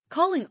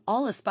calling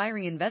all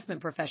aspiring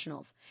investment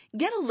professionals.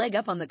 Get a leg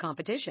up on the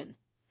competition.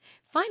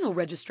 Final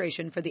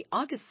registration for the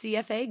August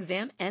CFA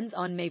exam ends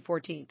on May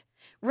 14th.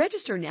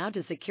 Register now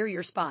to secure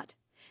your spot.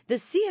 The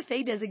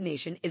CFA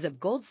designation is a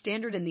gold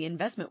standard in the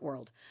investment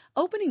world,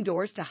 opening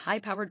doors to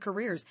high-powered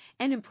careers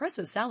and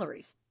impressive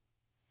salaries.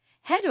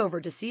 Head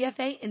over to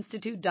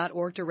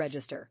cfainstitute.org to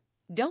register.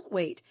 Don't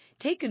wait.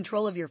 Take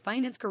control of your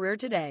finance career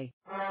today.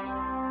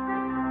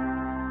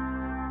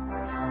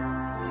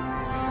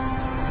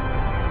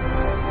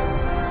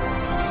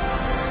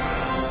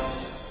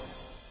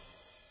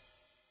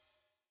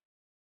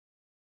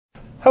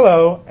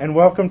 Hello, and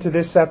welcome to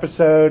this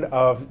episode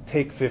of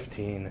Take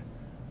 15.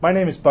 My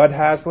name is Bud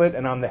Hazlitt,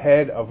 and I'm the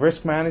head of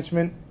Risk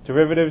Management,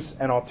 Derivatives,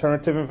 and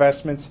Alternative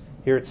Investments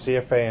here at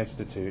CFA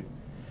Institute.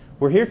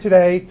 We're here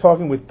today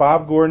talking with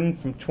Bob Gordon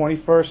from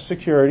 21st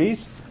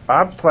Securities.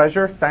 Bob,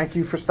 pleasure. Thank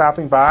you for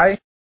stopping by.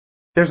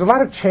 There's a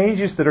lot of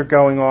changes that are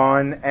going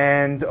on,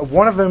 and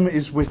one of them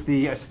is with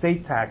the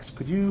estate tax.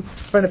 Could you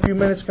spend a few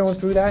minutes going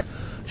through that?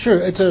 Sure.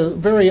 It's a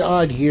very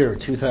odd year,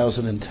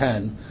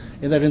 2010,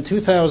 in that in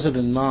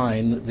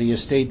 2009 the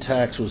estate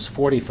tax was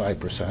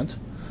 45%,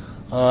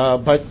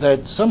 but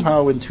that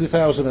somehow in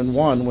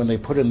 2001, when they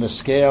put in the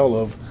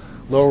scale of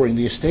lowering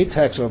the estate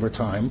tax over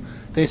time,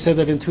 they said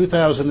that in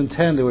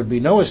 2010 there would be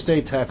no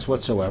estate tax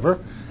whatsoever,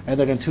 and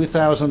that in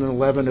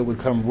 2011 it would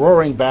come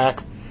roaring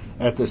back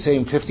at the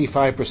same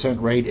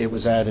 55% rate it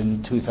was at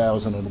in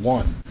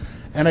 2001.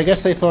 And I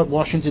guess they thought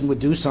Washington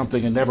would do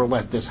something and never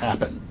let this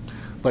happen.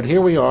 But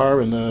here we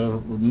are in the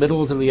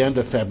middle to the end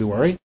of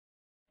February,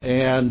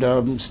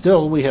 and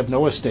still we have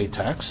no estate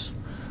tax.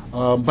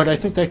 But I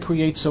think that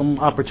creates some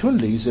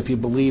opportunities if you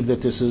believe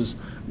that this is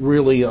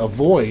really a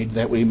void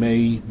that we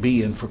may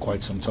be in for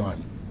quite some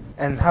time.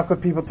 And how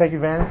could people take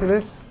advantage of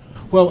this?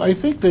 Well, I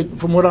think that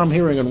from what I'm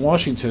hearing in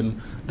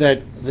Washington,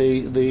 that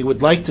they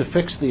would like to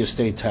fix the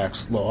estate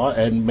tax law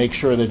and make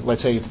sure that,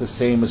 let's say, it's the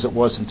same as it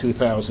was in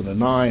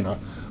 2009, a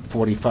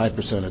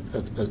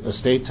 45%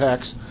 estate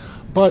tax.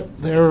 But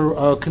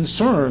they're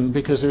concerned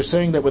because they're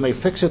saying that when they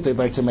fix it, they'd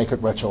like to make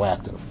it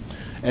retroactive.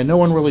 And no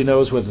one really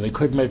knows whether they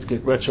could make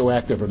it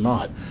retroactive or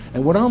not.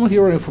 And what I'm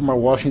hearing from our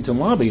Washington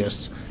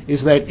lobbyists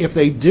is that if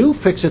they do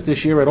fix it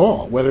this year at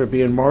all, whether it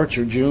be in March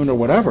or June or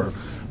whatever,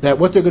 that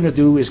what they're going to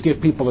do is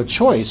give people a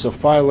choice of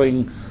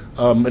filing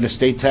an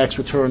estate tax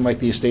return like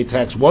the estate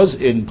tax was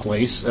in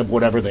place, of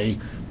whatever they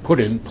put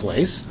in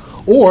place,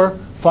 or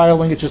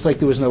filing it just like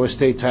there was no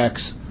estate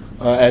tax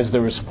as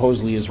there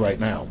supposedly is right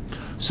now.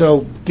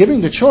 So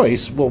giving the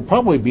choice will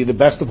probably be the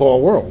best of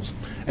all worlds.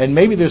 And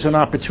maybe there's an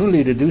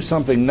opportunity to do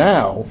something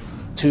now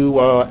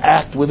to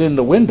act within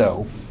the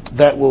window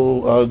that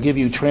will give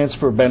you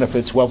transfer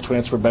benefits, wealth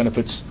transfer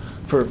benefits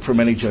for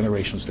many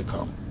generations to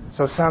come.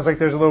 So it sounds like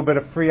there's a little bit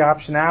of free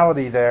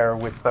optionality there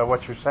with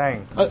what you're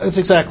saying. That's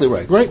exactly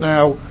right. Right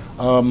now,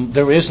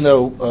 there is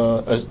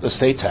no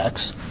estate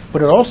tax,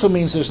 but it also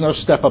means there's no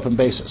step up in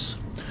basis.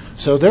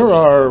 So there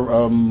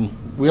are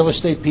real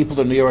estate people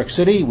in New York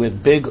City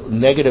with big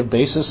negative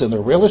basis in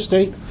their real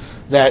estate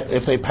that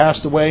if they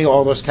passed away,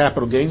 all those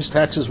capital gains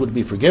taxes would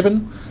be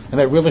forgiven, and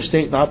that real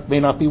estate may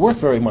not be worth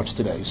very much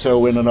today.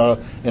 So in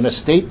an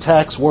estate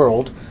tax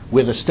world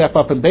with a step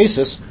up in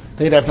basis,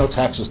 they'd have no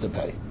taxes to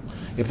pay.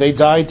 If they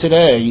died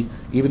today,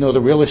 even though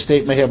the real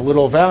estate may have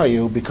little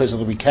value because of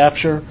the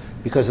recapture,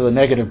 because of the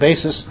negative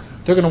basis,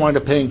 they're going to wind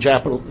up paying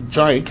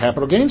giant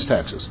capital gains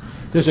taxes.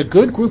 There's a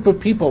good group of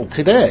people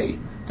today,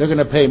 they're going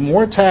to pay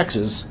more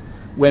taxes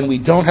when we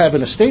don't have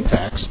an estate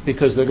tax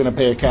because they're going to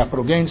pay a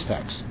capital gains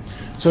tax.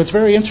 So it's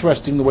very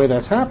interesting the way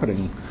that's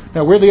happening.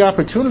 Now, where the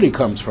opportunity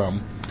comes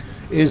from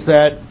is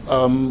that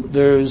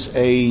there's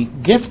a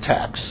gift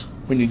tax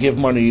when you give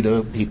money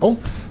to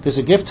people. There's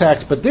a gift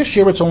tax, but this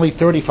year it's only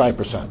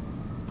 35%.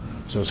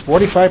 So it's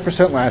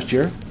 45% last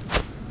year,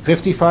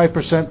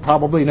 55%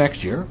 probably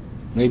next year,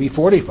 maybe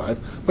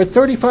 45%, but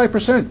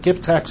 35%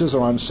 gift taxes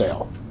are on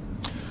sale.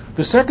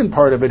 The second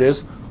part of it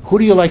is, who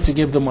do you like to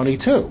give the money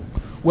to?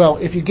 Well,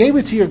 if you gave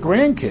it to your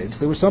grandkids,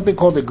 there was something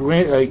called a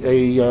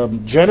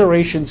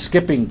generation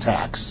skipping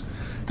tax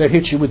that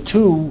hit you with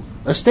 2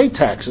 estate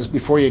taxes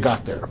before you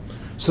got there.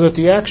 So that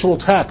the actual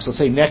tax, let's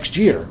say next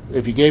year,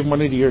 if you gave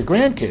money to your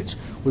grandkids,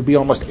 would be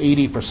almost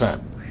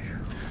 80%.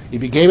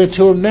 If you gave it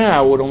to them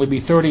now, it would only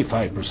be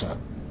 35%.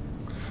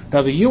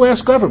 Now, the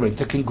U.S. government,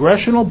 the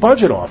Congressional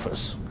Budget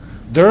Office,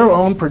 their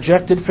own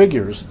projected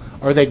figures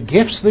are that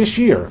gifts this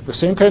year, the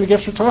same kind of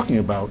gifts we're talking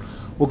about,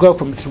 will go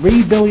from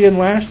 $3 billion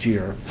last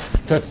year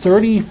to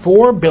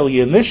 $34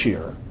 billion this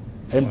year,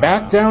 and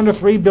back down to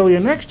 $3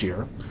 billion next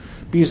year,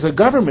 because the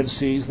government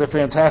sees the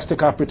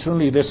fantastic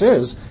opportunity this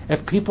is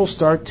if people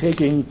start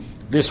taking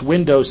this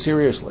window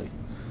seriously.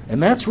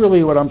 And that's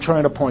really what I'm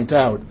trying to point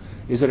out,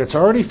 is that it's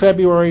already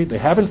February, they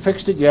haven't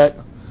fixed it yet.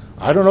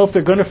 I don't know if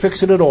they're going to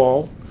fix it at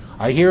all.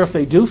 I hear if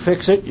they do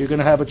fix it, you're going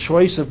to have a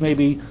choice of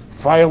maybe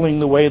filing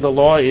the way the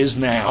law is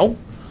now.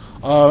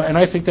 And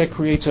I think that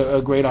creates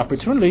a great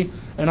opportunity.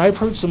 And I've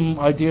heard some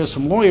ideas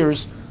from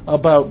lawyers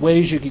about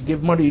ways you could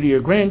give money to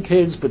your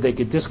grandkids, but they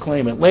could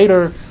disclaim it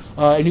later,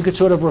 and you could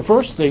sort of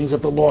reverse things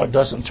if the law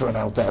doesn't turn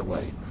out that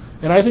way.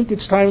 And I think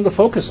it's time to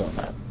focus on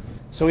that.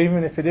 So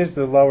even if it is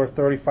the lower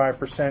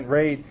 35%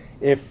 rate,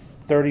 if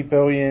 $30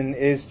 billion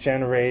is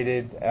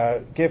generated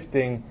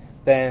gifting,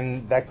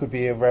 then that could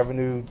be a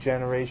revenue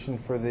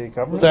generation for the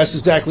government? Well, that's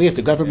exactly it.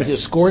 The government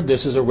has scored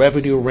this as a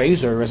revenue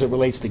raiser as it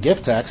relates to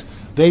gift tax.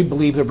 They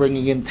believe they're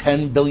bringing in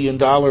 $10 billion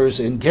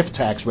in gift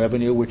tax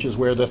revenue, which is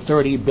where the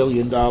 $30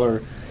 billion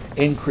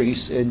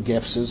increase in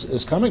gifts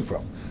is coming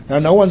from. Now,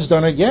 no one's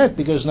done it yet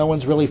because no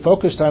one's really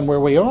focused on where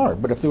we are.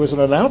 But if there was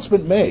an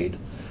announcement made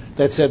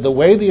that said the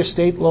way the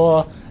estate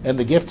law and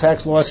the gift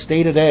tax law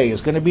stay today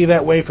is going to be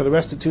that way for the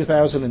rest of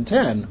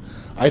 2010,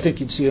 I think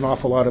you'd see an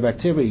awful lot of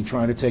activity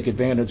trying to take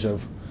advantage of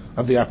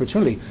the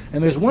opportunity.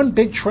 And there's one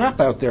big trap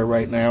out there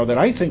right now that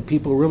I think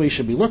people really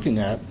should be looking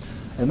at,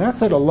 and that's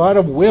that a lot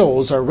of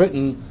wills are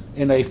written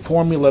in a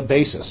formula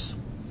basis.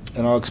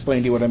 And I'll explain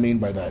to you what I mean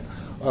by that.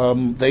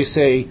 They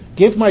say,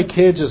 give my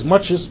kids as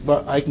much as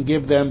I can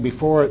give them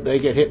before they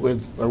get hit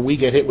with, or we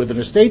get hit with an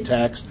estate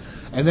tax,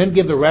 and then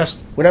give the rest,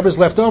 whatever's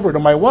left over, to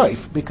my wife,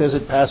 because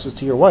it passes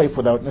to your wife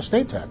without an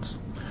estate tax.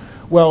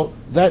 Well,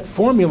 that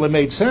formula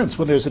made sense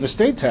when there's an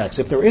estate tax.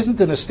 If there isn't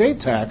an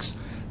estate tax,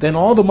 then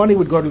all the money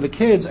would go to the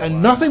kids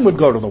and nothing would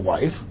go to the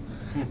wife.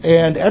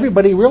 And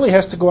everybody really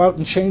has to go out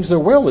and change their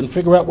will and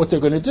figure out what they're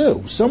going to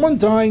do. Someone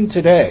dying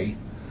today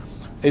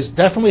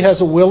definitely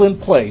has a will in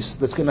place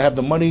that's going to have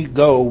the money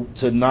go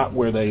to not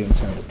where they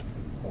intended.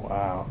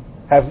 Wow.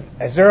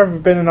 Has there ever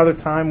been another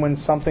time when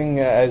something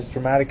as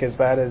dramatic as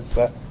that has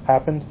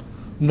happened?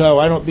 No,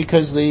 I don't,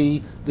 because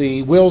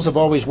the wills have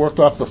always worked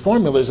off the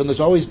formulas, and there's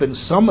always been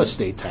some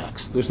estate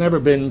tax. There's never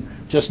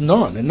been just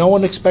none, and no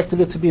one expected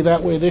it to be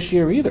that way this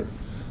year either.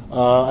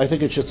 I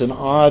think it's just an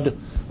odd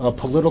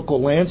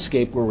political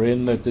landscape we're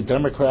in, that the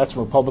Democrats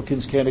and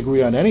Republicans can't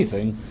agree on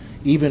anything,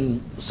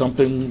 even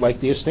something like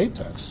the estate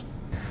tax.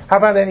 How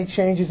about any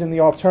changes in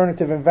the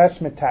alternative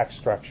investment tax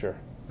structure?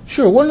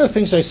 Sure. One of the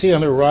things I see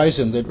on the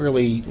horizon that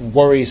really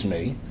worries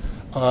me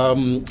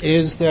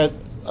is that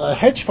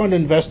hedge fund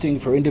investing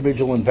for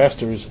individual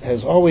investors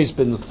has always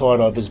been thought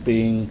of as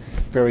being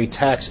very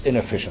tax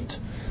inefficient,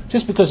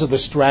 just because of the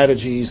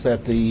strategies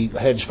that the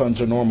hedge funds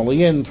are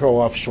normally in, throw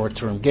off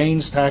short-term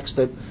gains taxed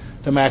at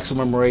the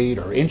maximum rate,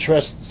 or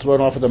interest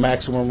thrown off at the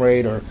maximum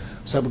rate, or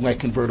something like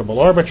convertible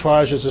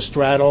arbitrage as a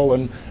straddle,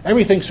 and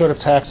everything sort of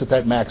taxed at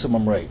that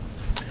maximum rate.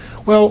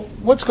 Well,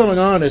 what's going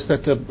on is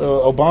that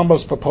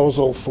Obama's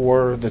proposal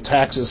for the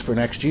taxes for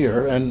next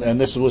year, and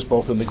this was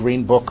both in the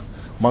Green Book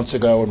months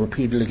ago and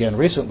repeated again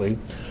recently,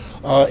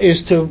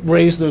 is to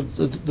raise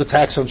the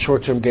tax on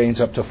short-term gains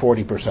up to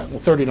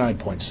 40%,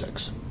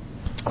 39.6%.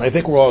 And I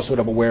think we're all sort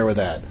of aware of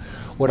that.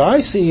 What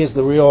I see as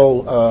the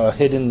real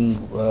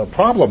hidden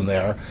problem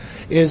there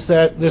is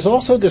that there's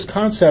also this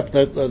concept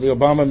that the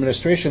Obama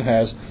administration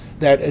has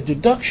that a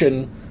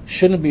deduction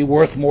shouldn't be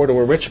worth more to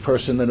a rich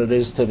person than it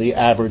is to the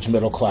average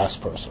middle-class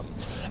person.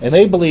 And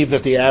they believe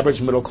that the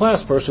average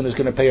middle-class person is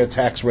going to pay a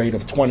tax rate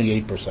of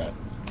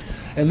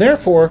 28%. And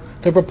therefore,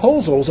 the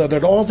proposals are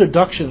that all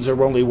deductions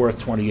are only worth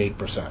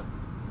 28%.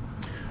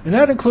 And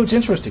that includes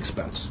interest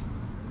expense.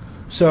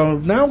 So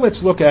now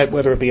let's look at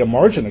whether it be a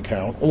margin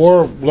account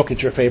or look at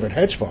your favorite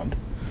hedge fund.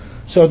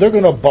 So they're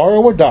going to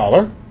borrow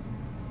 $1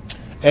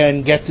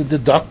 and get to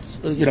deduct,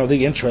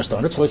 the interest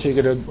on it. So let's say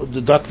you're going to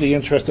deduct the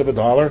interest of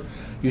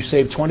 $1. You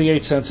save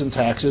 28 cents in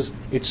taxes.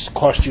 It's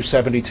cost you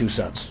 72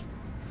 cents.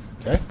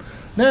 Okay.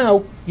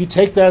 Now you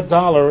take that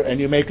 $1 and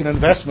you make an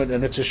investment,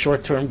 and it's a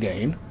short-term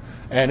gain,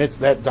 and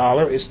that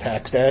 $1 is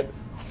taxed at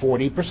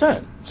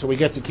 40%. So we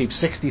get to keep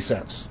 60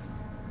 cents.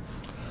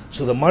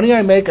 So the money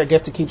I make, I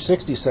get to keep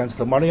 60 cents.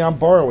 The money I'm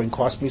borrowing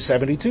costs me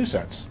 72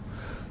 cents.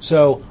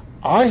 So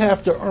I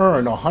have to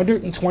earn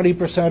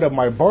 120% of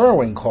my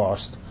borrowing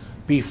cost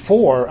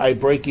before I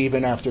break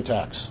even after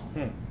tax.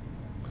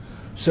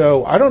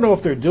 So I don't know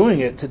if they're doing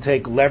it to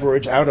take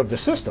leverage out of the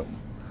system,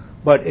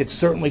 but it's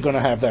certainly going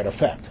to have that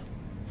effect.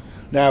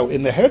 Now,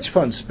 in the hedge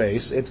fund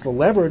space, it's the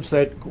leverage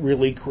that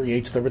really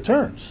creates the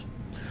returns.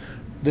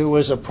 There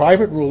was a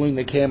private ruling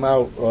that came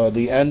out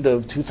the end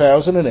of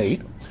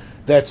 2008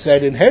 that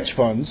said in hedge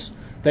funds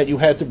that you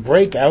had to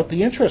break out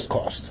the interest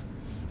cost.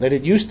 That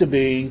it used to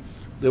be,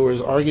 there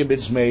was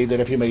arguments made that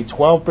if you made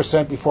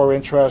 12% before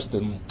interest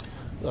and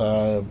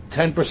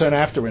 10%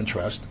 after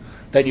interest,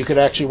 that you could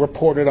actually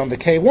report it on the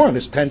K-1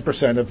 as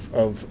 10%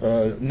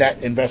 of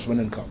net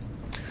investment income.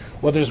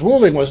 Well, this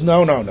ruling was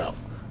no.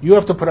 You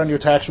have to put on your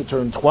tax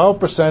return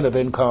 12% of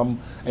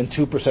income and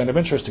 2% of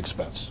interest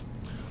expense.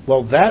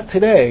 Well, that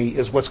today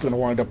is what's going to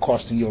wind up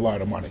costing you a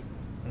lot of money.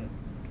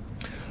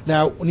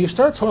 Now, when you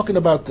start talking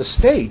about the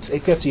states,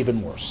 it gets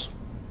even worse.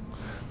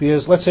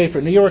 Because let's say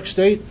for New York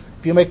State,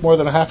 if you make more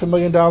than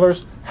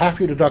 $500,000, half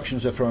your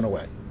deductions are thrown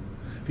away.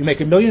 If you make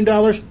 $1 million,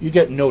 you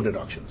get no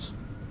deductions.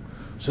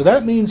 So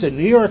that means in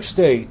New York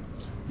State,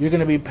 you're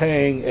going to be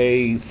paying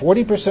a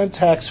 40%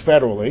 tax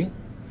federally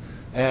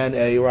and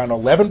around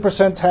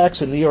 11%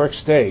 tax in New York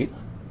State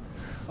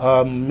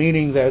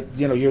meaning that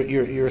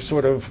you're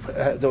sort of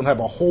don't have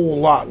a whole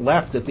lot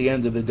left at the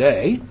end of the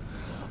day.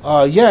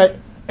 Yet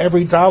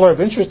every dollar of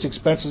interest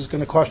expense is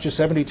going to cost you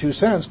 72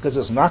 cents because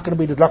it's not going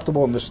to be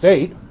deductible in the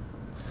state,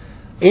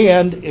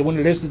 and when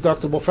it is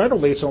deductible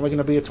federally, it's only going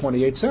to be at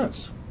 28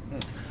 cents.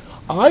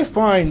 I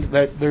find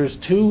that there's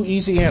two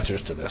easy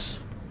answers to this.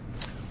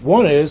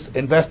 One is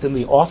invest in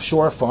the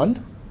offshore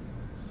fund,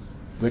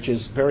 which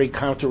is very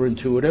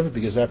counterintuitive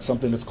because that's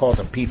something that's called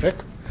a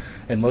PFIC,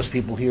 and most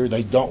people here,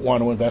 they don't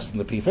want to invest in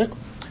the PFIC.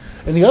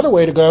 And the other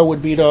way to go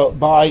would be to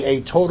buy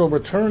a total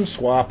return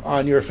swap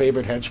on your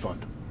favorite hedge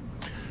fund,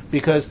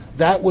 because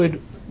that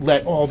would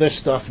let all this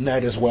stuff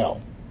net as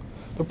well.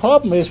 The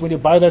problem is when you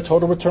buy that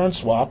total return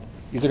swap,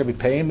 you're going to be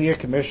paying me a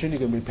commission, you're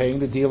going to be paying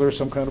the dealer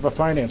some kind of a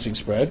financing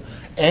spread,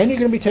 and you're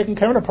going to be taking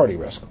counterparty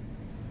risk.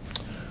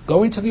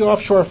 Going to the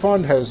offshore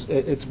fund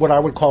it's what I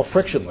would call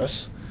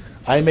frictionless.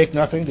 I make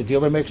nothing, the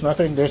dealer makes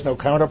nothing, there's no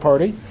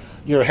counterparty.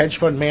 You're a hedge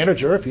fund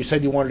manager. If you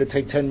said you wanted to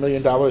take $10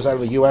 million out of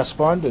the U.S.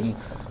 fund and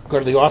go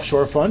to the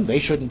offshore fund, they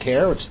shouldn't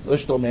care. They're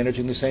still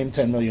managing the same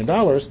 $10 million.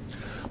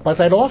 But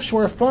that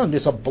offshore fund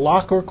is a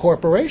blocker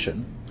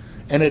corporation,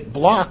 and it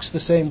blocks the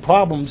same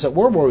problems that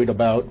we're worried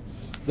about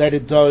that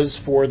it does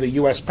for the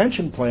U.S.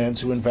 pension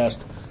plans who invest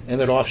in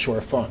that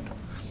offshore fund.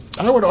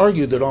 I would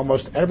argue that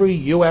almost every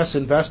U.S.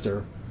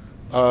 investor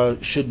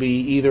should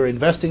be either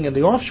investing in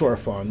the offshore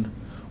fund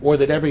or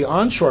that every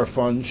onshore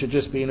fund should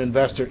just be an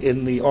investor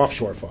in the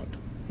offshore fund.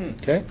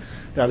 Okay?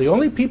 Now, the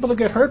only people that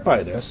get hurt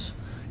by this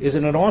is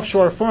in an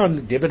offshore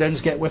fund,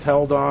 dividends get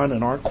withheld on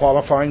and aren't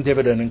qualifying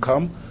dividend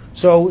income.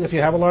 So if you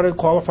have a lot of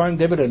qualifying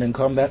dividend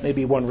income, that may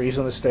be one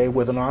reason to stay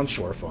with an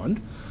onshore fund.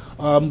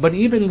 But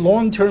even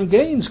long-term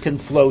gains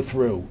can flow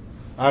through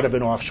out of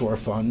an offshore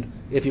fund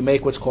if you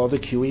make what's called a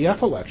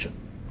QEF election.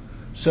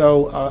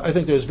 So I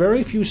think there's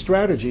very few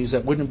strategies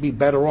that wouldn't be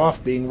better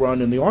off being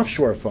run in the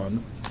offshore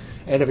fund.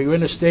 And if you're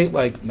in a state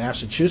like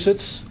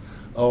Massachusetts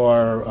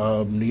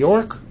or New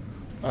York,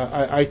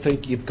 I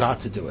think you've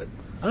got to do it.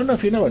 I don't know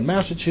if you know, in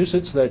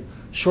Massachusetts, that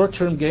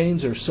short-term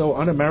gains are so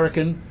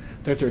un-American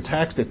that they're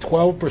taxed at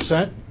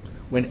 12%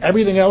 when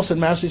everything else in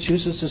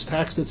Massachusetts is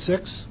taxed at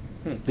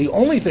 6%. The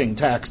only thing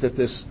taxed at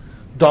this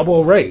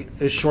double rate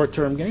is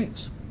short-term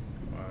gains.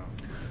 Wow.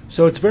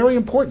 So it's very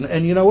important.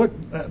 And you know what?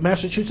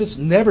 Massachusetts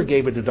never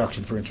gave a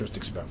deduction for interest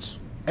expense,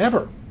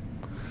 ever.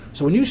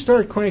 So when you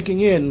start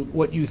cranking in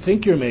what you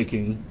think you're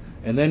making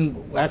and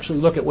then actually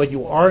look at what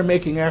you are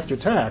making after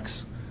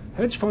tax,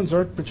 hedge funds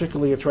aren't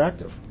particularly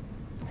attractive.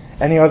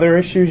 Any other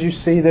issues you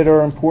see that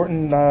are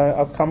important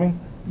upcoming?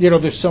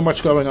 There's so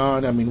much going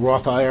on. I mean,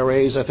 Roth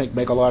IRAs, I think,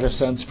 make a lot of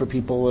sense for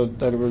people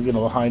that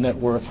are, high net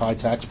worth, high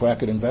tax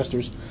bracket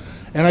investors.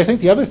 And I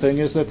think the other thing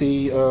is that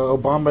the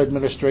Obama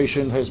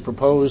administration has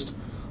proposed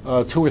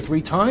 2 or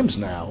 3 times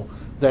now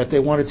that they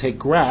want to take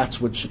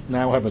GRATs, which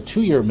now have a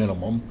 2-year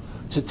minimum,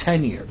 to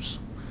 10 years.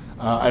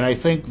 And I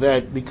think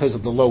that because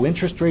of the low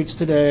interest rates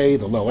today,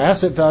 the low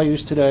asset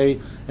values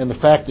today, and the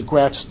fact that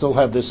GRATs still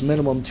have this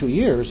minimum 2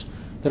 years,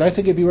 that I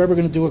think if you're ever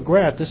going to do a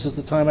GRAT, this is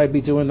the time I'd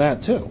be doing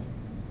that too.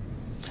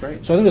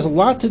 Great. So I think there's a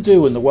lot to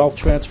do in the wealth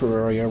transfer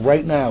area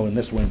right now in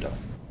this window.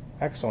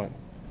 Excellent.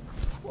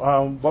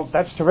 Well,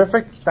 that's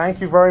terrific.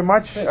 Thank you very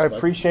much. Thanks, I bud.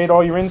 appreciate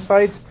all your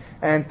insights,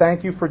 and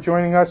thank you for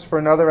joining us for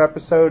another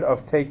episode of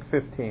Take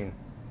 15.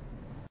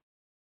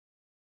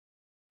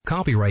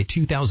 Copyright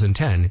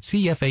 2010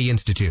 CFA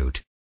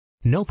Institute.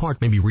 No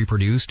part may be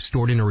reproduced,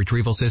 stored in a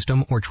retrieval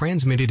system, or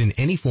transmitted in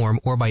any form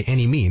or by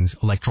any means,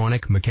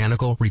 electronic,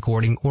 mechanical,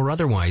 recording, or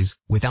otherwise,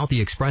 without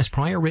the express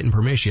prior written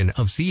permission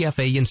of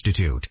CFA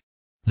Institute.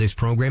 This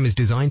program is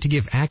designed to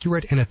give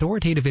accurate and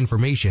authoritative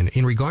information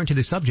in regard to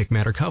the subject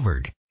matter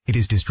covered. It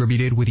is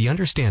distributed with the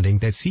understanding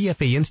that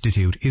CFA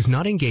Institute is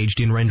not engaged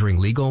in rendering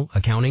legal,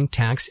 accounting,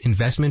 tax,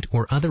 investment,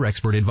 or other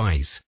expert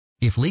advice.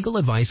 If legal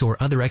advice or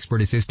other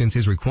expert assistance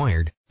is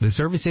required, the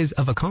services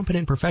of a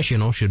competent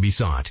professional should be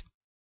sought.